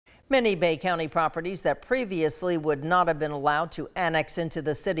Many Bay County properties that previously would not have been allowed to annex into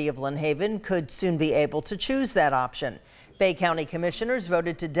the city of Lynn Haven could soon be able to choose that option. Bay County commissioners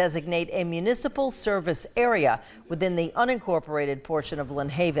voted to designate a municipal service area within the unincorporated portion of Lynn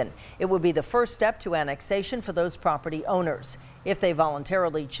Haven. It would be the first step to annexation for those property owners. If they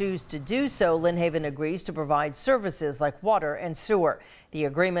voluntarily choose to do so, Lynn Haven agrees to provide services like water and sewer. The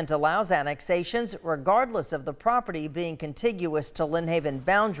agreement allows annexations regardless of the property being contiguous to Lynn Haven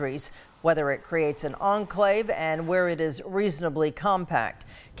boundaries, whether it creates an enclave and where it is reasonably compact.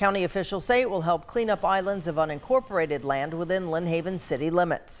 County officials say it will help clean up islands of unincorporated land within Lynn Haven city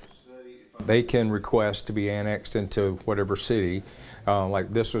limits. They can request to be annexed into whatever city,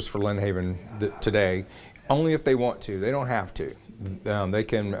 like this was for Lynn Haven today, only if they want to. They don't have to. They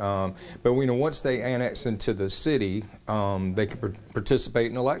can, but once they annex into the city, they can participate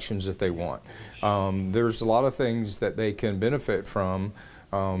in elections if they want. There's a lot of things that they can benefit from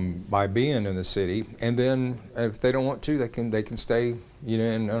by being in the city, and then if they don't want to, they can stay,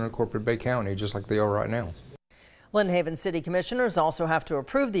 in unincorporated Bay County just like they are right now. Lynn Haven City Commissioners also have to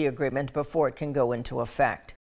approve the agreement before it can go into effect.